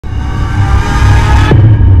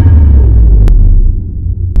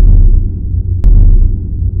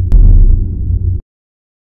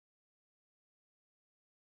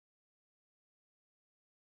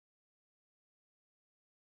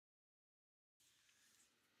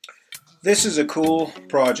This is a cool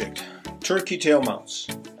project, turkey tail mounts.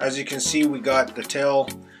 As you can see, we got the tail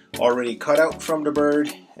already cut out from the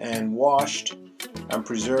bird and washed and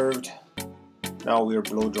preserved. Now we are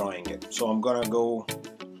blow drying it. So I'm gonna go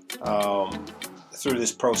through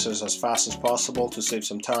this process as fast as possible to save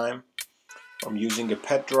some time. I'm using a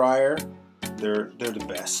pet dryer. They're the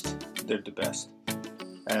best. They're the best.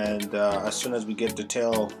 And as soon as we get the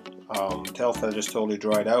tail feathers totally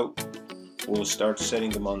dried out, we'll start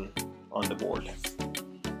setting them on the board.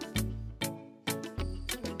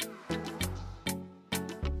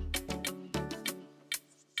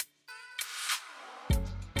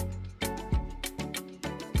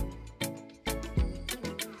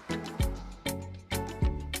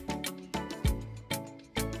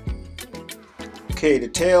 Okay, the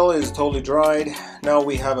tail is totally dried. Now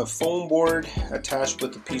we have a foam board attached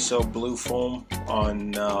with a piece of blue foam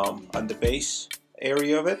on the base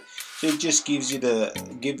area of it. So it just gives you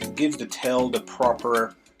gives the tail the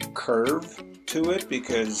proper curve to it,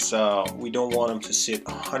 because we don't want them to sit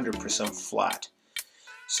 100% flat.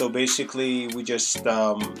 So basically we just set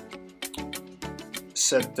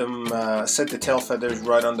the tail feathers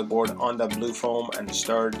right on the board on that blue foam and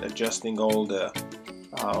start adjusting all the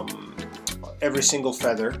every single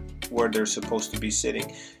feather where they're supposed to be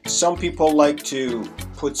sitting. Some people like to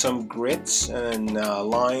put some grits and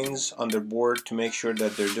lines on their board to make sure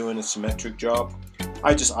that they're doing a symmetric job.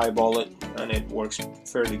 I just eyeball it and it works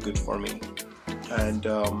fairly good for me. And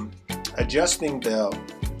adjusting the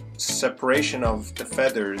separation of the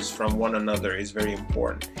feathers from one another is very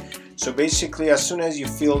important. So basically, as soon as you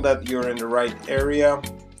feel that you're in the right area,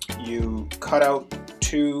 you cut out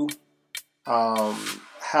two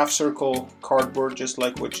half circle cardboard, just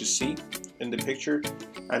like what you see in the picture,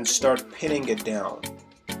 and start pinning it down.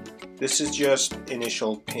 This is just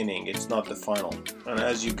initial pinning, it's not the final. And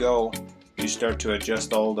as you go, you start to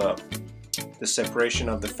adjust all the separation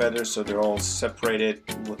of the feathers so they're all separated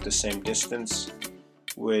with the same distance,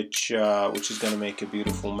 which is going to make a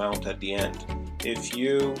beautiful mount at the end. If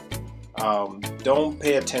you don't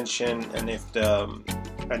pay attention, and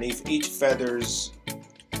if each feather's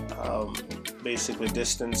basically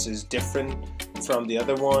distance is different from the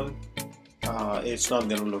other one, it's not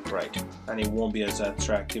going to look right, and it won't be as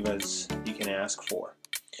attractive as you can ask for.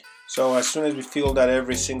 So as soon as we feel that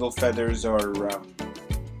every single feathers are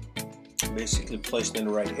basically placed in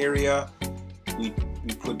the right area, we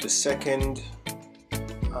put the second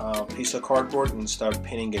piece of cardboard and start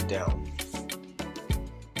pinning it down.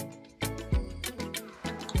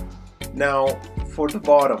 Now for the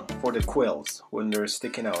bottom, for the quills, when they're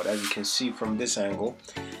sticking out, as you can see from this angle,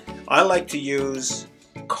 I like to use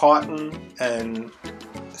cotton and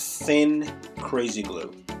thin crazy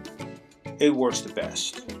glue. It works the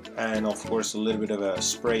best, and of course a little bit of a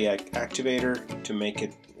spray activator to make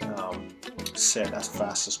it set as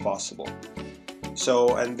fast as possible.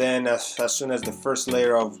 So, and then as soon as the first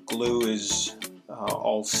layer of glue is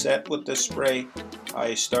all set with the spray,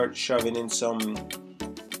 I start shoving in some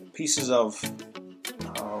pieces of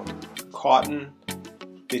cotton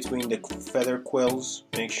between the feather quills.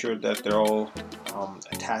 Make sure that they're all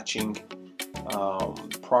attaching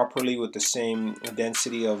properly with the same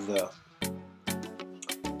density of the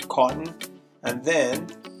cotton, and then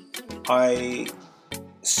I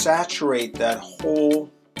saturate that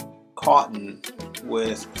whole cotton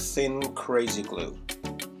with thin crazy glue,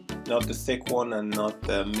 not the thick one and not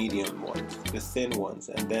the medium ones, the thin ones.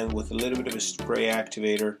 And then with a little bit of a spray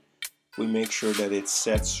activator, we make sure that it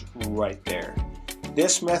sets right there.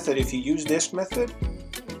 This method, if you use this method,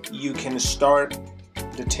 you can start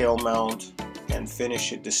the tail mount and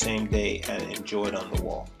finish it the same day and enjoy it on the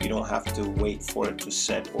wall. You don't have to wait for it to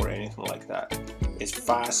set or anything like that. It's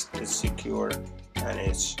fast, it's secure, and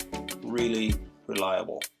it's really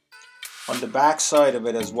reliable. On the back side of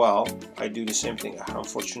it as well, I do the same thing.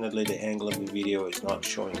 Unfortunately, the angle of the video is not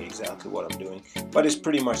showing exactly what I'm doing, but it's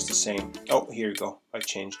pretty much the same. Oh, here you go, I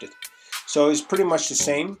changed it. So it's pretty much the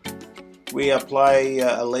same. We apply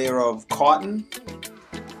a layer of cotton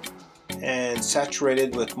and saturate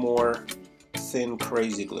it with more thin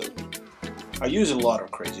crazy glue. I use a lot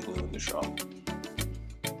of crazy glue in the shop.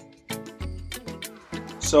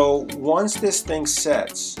 So once this thing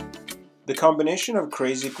sets, the combination of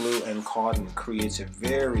crazy glue and cotton creates a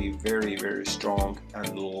very, very, very strong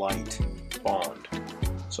and light bond.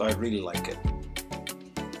 So I really like it.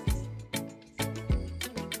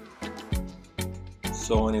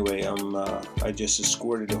 So anyway, I just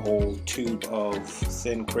squirted a whole tube of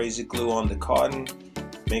thin crazy glue on the cotton.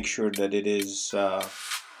 Make sure that it is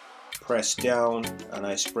pressed down, and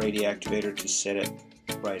I spray the activator to set it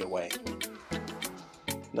right away.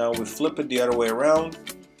 Now we flip it the other way around,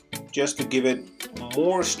 just to give it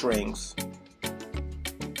more strength,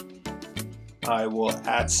 I will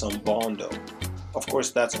add some Bondo. Of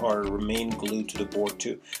course, that's our main glue to the board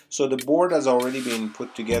too. So the board has already been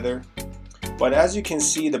put together, but as you can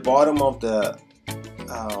see, the bottom of the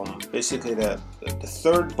basically the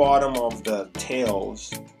third bottom of the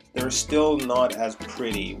tails, they're still not as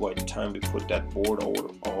pretty by the time we put that board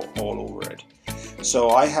all over it.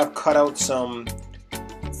 So I have cut out some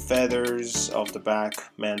feathers of the back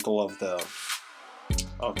mantle of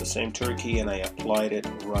the same turkey, and I applied it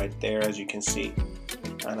right there, as you can see,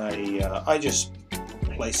 and I just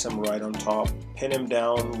place them right on top, pin them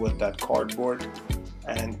down with that cardboard,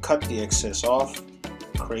 and cut the excess off,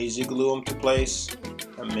 crazy glue them to place,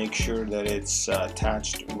 and make sure that it's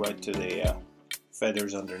attached right to the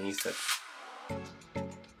feathers underneath it,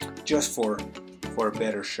 just for a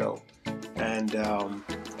better show. And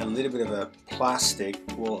a little bit of a plastic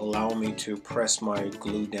will allow me to press my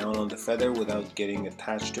glue down on the feather without getting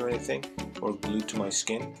attached to anything or glued to my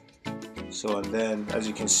skin. So, and then as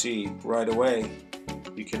you can see right away,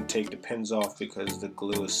 you can take the pins off because the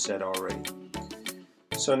glue is set already.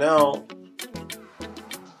 So now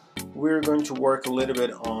we're going to work a little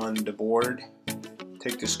bit on the board.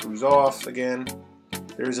 Take the screws off again.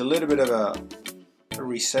 There's a little bit of a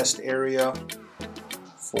recessed area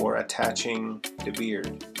for attaching the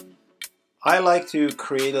beard. I like to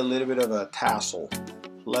create a little bit of a tassel,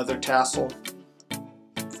 leather tassel,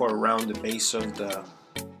 for around the base of the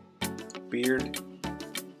beard.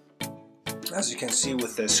 As you can see,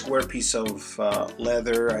 with the square piece of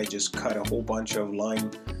leather, I just cut a whole bunch of line,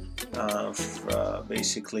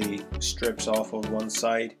 basically strips off of one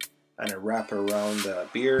side, and I wrap it around the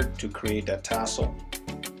beard to create that tassel.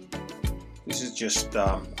 This is just,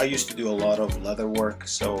 I used to do a lot of leather work,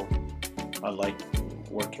 so I like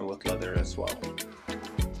working with leather as well.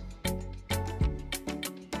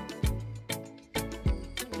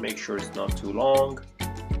 Make sure it's not too long.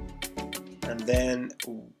 And then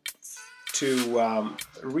to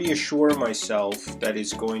reassure myself that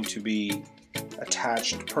it's going to be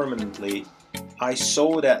attached permanently, I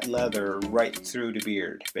sew that leather right through the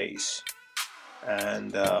beard base,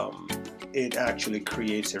 and it actually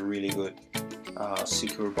creates a really good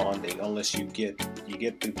secure bonding, unless you get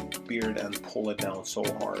the beard and pull it down so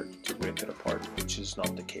hard to rip it apart, which is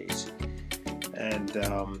not the case. And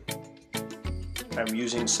I'm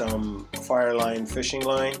using some Fireline fishing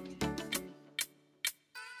line,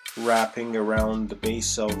 wrapping around the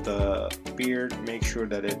base of the beard, make sure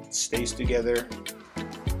that it stays together,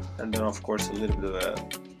 and then of course a little bit of a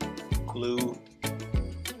glue,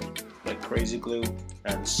 like crazy glue,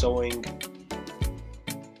 and sewing.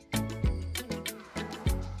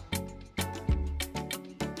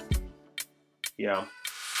 Yeah,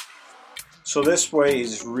 so this way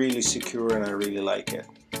is really secure and I really like it.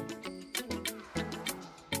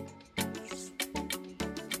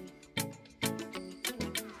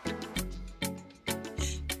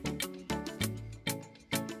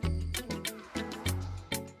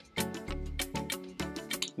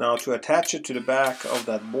 Now to attach it to the back of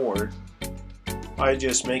that board, I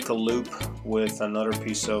just make a loop with another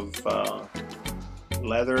piece of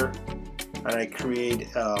leather, and I create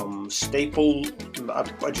staple.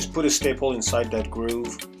 I just put a staple inside that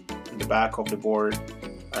groove in the back of the board,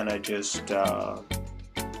 and I just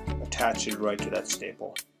attach it right to that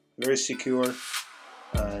staple. Very secure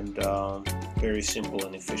and very simple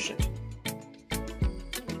and efficient.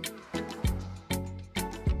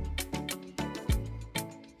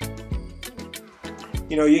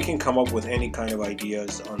 You know, you can come up with any kind of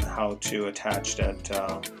ideas on how to attach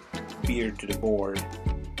that beard to the board,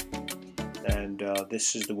 and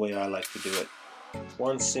this is the way I like to do it.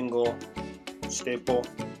 One single staple,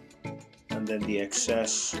 and then the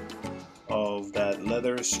excess of that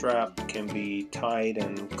leather strap can be tied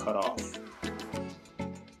and cut off.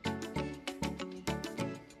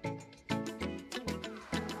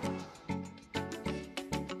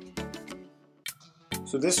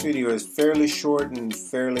 So this video is fairly short and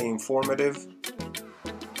fairly informative.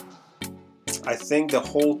 I think the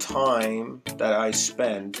whole time that I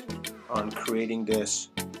spent on creating this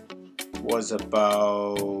was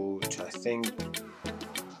about, I think,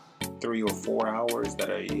 3 or 4 hours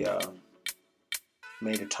that I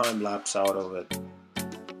made a time lapse out of it.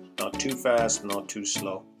 Not too fast, not too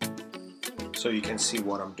slow. So you can see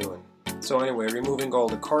what I'm doing. So anyway, removing all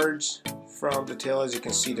the cards from the tail. As you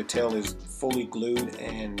can see, the tail is fully glued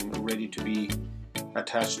and ready to be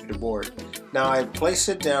attached to the board. Now I place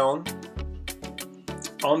it down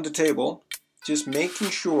on the table, just making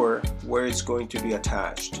sure where it's going to be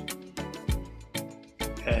attached,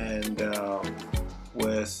 and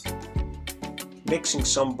with mixing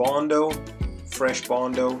some Bondo, fresh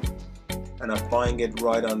Bondo, and applying it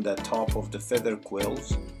right on the top of the feather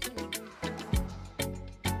quills.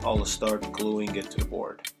 I'll start gluing it to the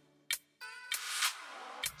board.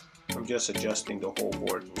 I'm just adjusting the whole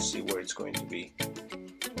board and see where it's going to be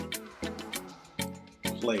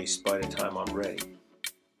placed by the time I'm ready.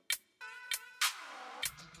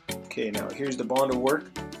 Okay, now here's the Bondo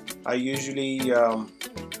work. I usually,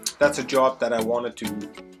 that's a job that I wanted to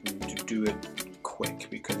do it quick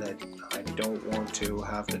because I don't want to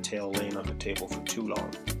have the tail laying on the table for too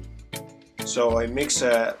long. So I mix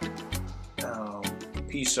a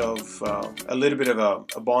piece of a little bit of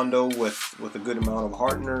a Bondo with a good amount of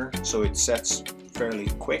hardener so it sets fairly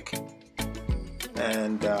quick,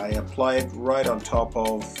 and I apply it right on top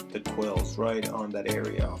of the quills, right on that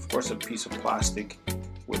area. Of course, a piece of plastic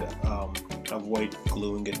would avoid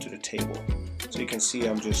gluing it to the table. So you can see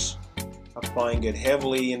I'm just applying it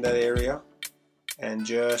heavily in that area and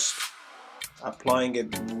just applying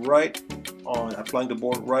it applying the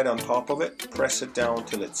board right on top of it. Press it down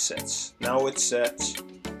till it sets. Now it sets,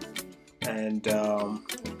 and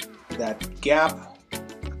that gap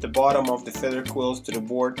at the bottom of the feather quills to the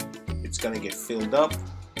board, it's gonna get filled up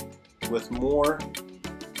with more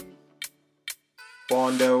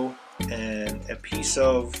Bondo, and a piece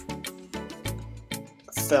of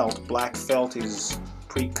felt. Black felt is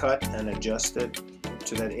pre-cut and adjusted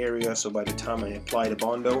to that area, so by the time I apply the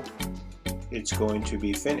Bondo, it's going to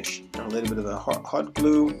be finished. A little bit of a hot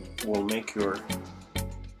glue will make your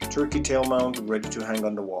turkey tail mount ready to hang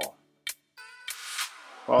on the wall.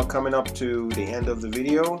 Well, coming up to the end of the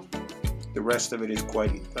video, the rest of it is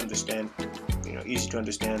quite easy to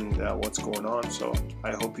understand what's going on, so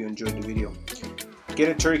I hope you enjoyed the video. Get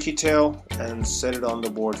a turkey tail and set it on the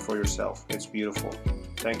board for yourself. It's beautiful.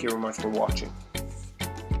 Thank you very much for watching.